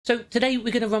So today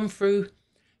we're going to run through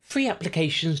 3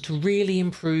 applications to really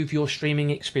improve your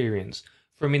streaming experience.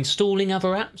 From installing other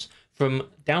apps, from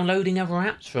downloading other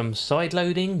apps, from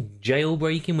sideloading,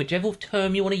 jailbreaking, whichever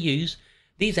term you want to use,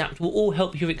 these apps will all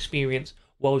help your experience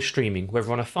while streaming,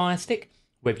 whether on a firestick,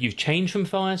 whether you've changed from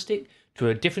firestick to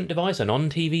a different device, an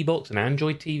on-TV box, an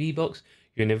Android TV box,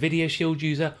 you're an Nvidia Shield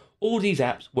user, all these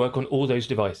apps work on all those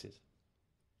devices.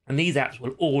 And these apps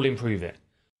will all improve it.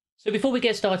 So before we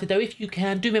get started though, if you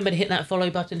can, do remember to hit that follow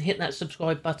button, hit that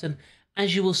subscribe button.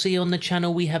 As you will see on the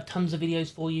channel, we have tons of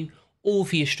videos for you, all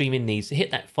for your streaming needs. So hit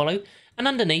that follow. And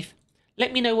underneath,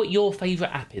 let me know what your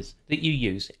favourite app is that you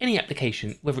use. Any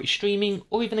application, whether it's streaming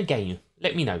or even a game,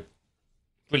 let me know.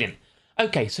 Brilliant.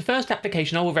 Okay, so first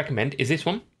application I will recommend is this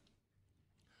one.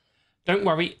 Don't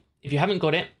worry, if you haven't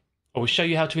got it, I will show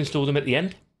you how to install them at the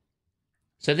end.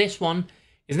 So this one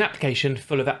is an application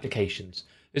full of applications.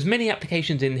 There's many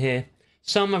applications in here.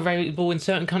 Some are available in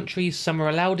certain countries, some are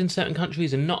allowed in certain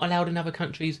countries and not allowed in other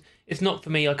countries. It's not for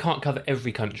me, I can't cover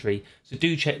every country. So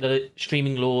do check the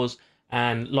streaming laws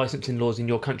and licensing laws in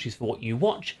your countries for what you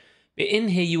watch. But in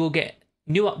here you will get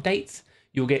new updates,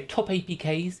 you'll get top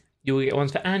APKs, you'll get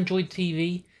ones for Android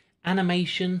TV,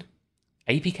 animation,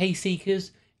 APK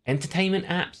seekers, entertainment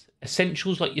apps,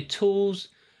 essentials like your tools,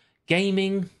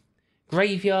 gaming,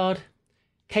 graveyard,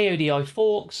 KODI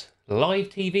forks, live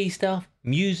TV stuff,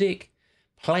 music,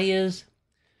 players,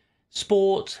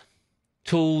 sport,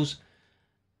 tools,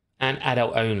 and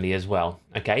adult only as well.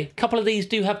 Okay, a couple of these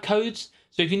do have codes,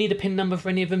 so if you need a pin number for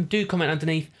any of them, do comment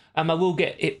underneath. I will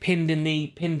get it pinned in the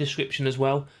pin description as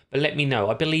well, but let me know.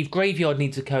 I believe Graveyard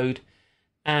needs a code,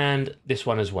 and this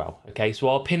one as well. Okay, so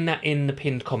I'll pin that in the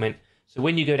pinned comment, so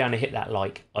when you go down and hit that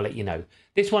like, I'll let you know.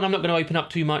 This one I'm not going to open up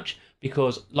too much,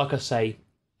 because like I say,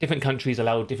 different countries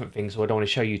allow different things, so I don't want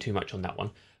to show you too much on that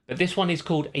one. But this one is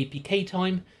called APK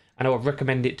Time, and I would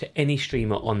recommend it to any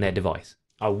streamer on their device.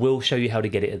 I will show you how to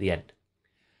get it at the end.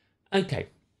 Okay,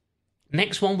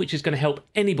 next one, which is going to help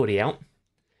anybody out,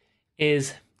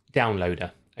 is Downloader.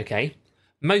 Okay,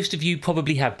 most of you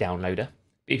probably have Downloader.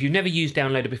 If you've never used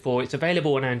Downloader before, it's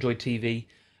available on Android TV,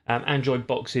 Android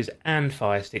boxes, and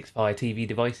Fire Sticks, Fire TV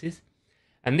devices.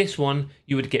 And this one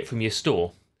you would get from your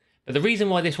store. But the reason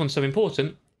why this one's so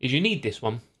important is you need this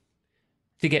one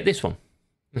to get this one.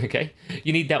 Okay,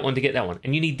 you need that one to get that one,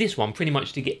 and you need this one pretty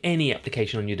much to get any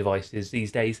application on your devices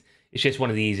these days. It's just one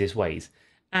of the easiest ways.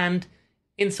 And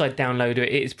inside Downloader,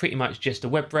 it is pretty much just a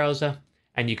web browser,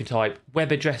 and you can type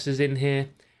web addresses in here,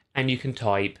 and you can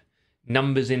type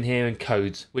numbers in here and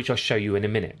codes, which I'll show you in a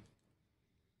minute.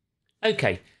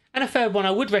 Okay, and a third one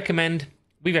I would recommend,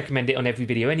 we recommend it on every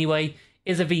video anyway,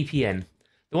 is a VPN.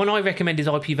 The one I recommend is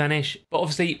IPVanish, but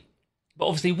obviously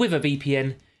with a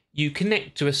VPN, you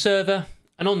connect to a server,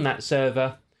 and on that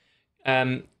server,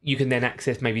 you can then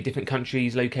access maybe different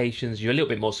countries, locations, you're a little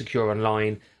bit more secure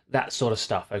online, that sort of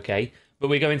stuff, okay? But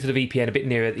we're going to the VPN a bit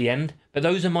nearer at the end. But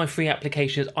those are my 3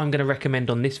 applications I'm going to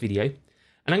recommend on this video. And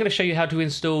I'm going to show you how to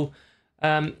install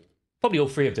probably all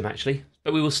 3 of them actually.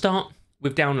 But we will start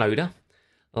with Downloader,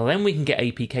 then we can get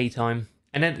APK Time,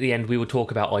 and then at the end we will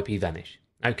talk about IPVanish.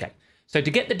 Okay. So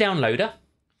to get the Downloader,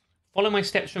 follow my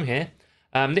steps from here.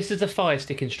 This is the Fire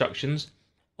Stick instructions.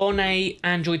 On a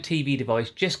Android TV device,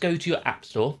 just go to your App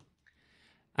Store.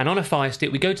 And on a Fire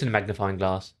Stick, we go to the magnifying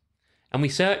glass. And we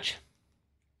search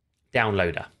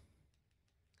Downloader.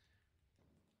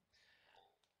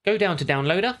 Go down to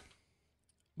Downloader.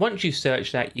 Once you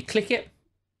search that, you click it.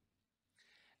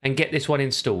 And get this one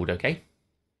installed, okay?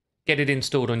 Get it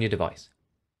installed on your device.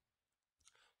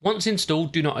 Once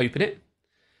installed, do not open it.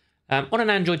 On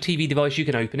an Android TV device, you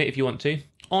can open it if you want to.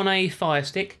 On a Fire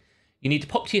Stick, you need to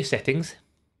pop to your settings.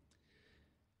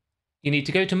 You need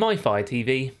to go to My Fire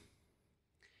TV.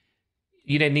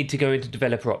 You then need to go into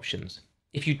developer options.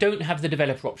 If you don't have the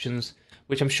developer options,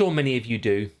 which I'm sure many of you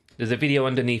do, there's a video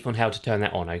underneath on how to turn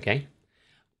that on, okay?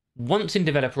 Once in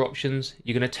developer options,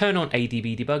 you're going to turn on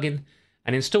ADB debugging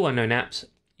and install unknown apps.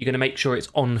 You're going to make sure it's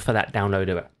on for that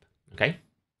Downloader app, okay?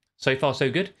 So far,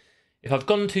 so good. If I've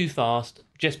gone too fast,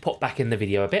 just pop back in the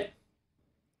video a bit.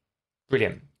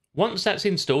 Brilliant. Once that's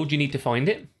installed, you need to find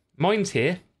it. Mine's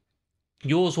here.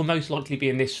 Yours will most likely be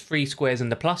in this 3 squares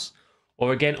and the plus,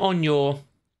 or again on your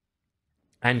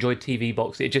Android TV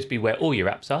box, it'd just be where all your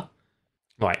apps are.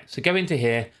 Right, so go into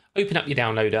here, open up your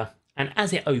Downloader, and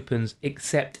as it opens,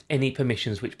 accept any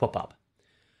permissions which pop up.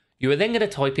 You are then going to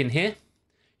type in here.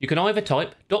 You can either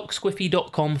type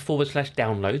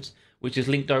docsquiffy.com/downloads, which is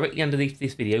linked directly underneath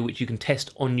this video, which you can test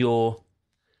on your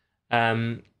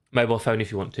mobile phone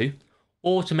if you want to.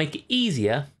 Or to make it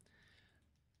easier,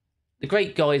 the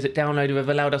great guys at Downloader have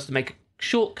allowed us to make a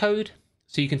short code.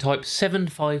 So you can type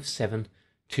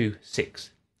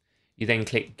 75726. You then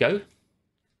click go.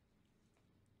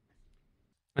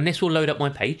 And this will load up my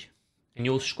page. And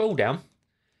you'll scroll down. And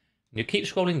you'll keep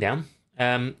scrolling down.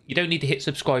 You don't need to hit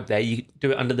subscribe there. You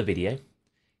do it under the video.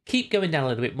 Keep going down a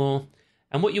little bit more.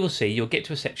 And what you will see, you'll get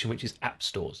to a section which is app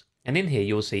stores. And in here,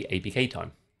 you'll see APK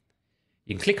time.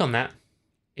 You can click on that.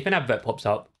 If an advert pops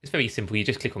up, it's very simple. You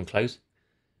just click on close.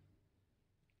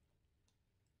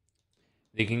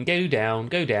 You can go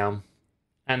down,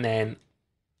 and then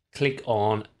click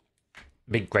on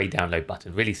big grey download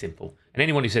button. Really simple. And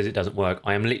anyone who says it doesn't work,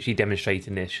 I am literally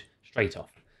demonstrating this straight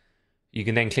off. You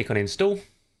can then click on install.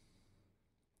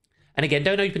 And again,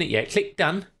 don't open it yet. Click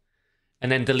done,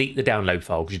 and then delete the download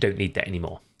file because you don't need that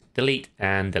anymore. Delete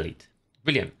and delete.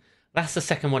 Brilliant. That's the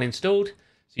second one installed.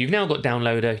 So you've now got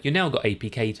downloader. You've now got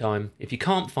APK time. If you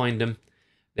can't find them,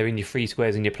 they're in your free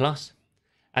squares and your plus.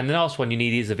 And the last one you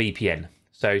need is a VPN.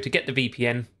 So to get the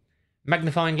VPN,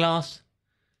 magnifying glass,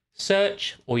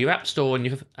 search, or your app store on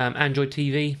your Android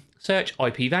TV, search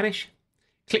IPVanish,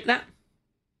 click that,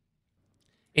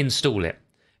 install it.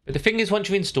 But the thing is, once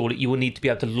you install it, you will need to be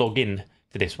able to log in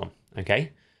to this one,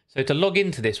 okay? So to log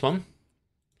into this one,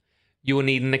 you will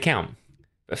need an account.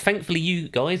 But thankfully, you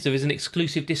guys, there is an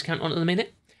exclusive discount on at the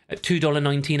minute at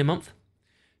 $2.19 a month.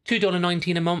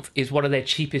 $2.19 a month is one of their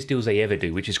cheapest deals they ever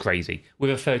do, which is crazy,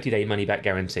 with a 30-day money-back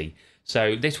guarantee.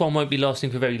 So this one won't be lasting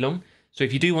for very long. So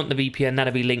if you do want the VPN,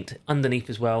 that'll be linked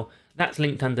underneath as well. That's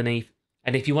linked underneath.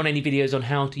 And if you want any videos on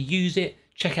how to use it,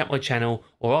 check out my channel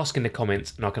or ask in the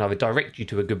comments, and I can either direct you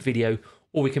to a good video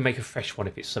or we can make a fresh one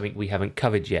if it's something we haven't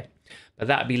covered yet. But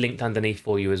that'll be linked underneath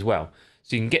for you as well.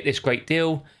 So you can get this great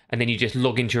deal, and then you just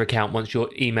log into your account once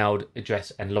your email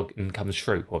address and login comes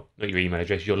through. Or not your email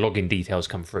address, your login details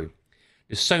come through.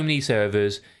 There's so many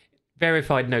servers,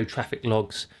 verified no traffic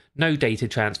logs, no data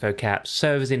transfer caps,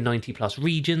 servers in 90 plus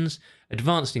regions,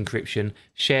 advanced encryption,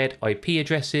 shared IP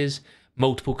addresses,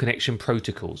 multiple connection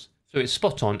protocols. So it's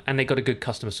spot on, and they got a good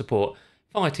customer support,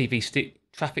 Fire TV stick,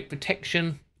 traffic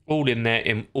protection, all in there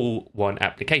in all one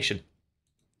application.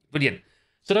 Brilliant.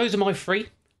 So those are my three.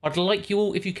 I'd like you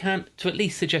all, if you can, to at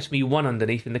least suggest me one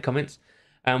underneath in the comments.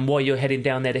 And while you're heading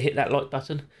down there to hit that like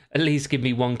button, at least give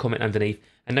me one comment underneath.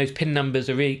 And those pin numbers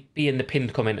are be in the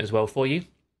pinned comment as well for you.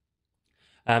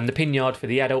 The pin yard for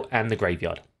the adult and the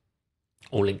graveyard,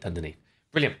 all linked underneath.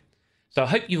 Brilliant. So I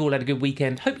hope you've all had a good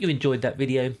weekend. Hope you enjoyed that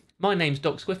video. My name's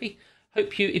Doc Squiffy.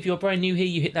 Hope you, if you're brand new here,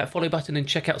 you hit that follow button and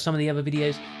check out some of the other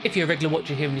videos. If you're a regular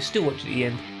watcher here and you still watch at the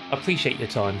end, I appreciate your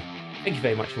time. Thank you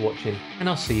very much for watching, and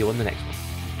I'll see you on the next one.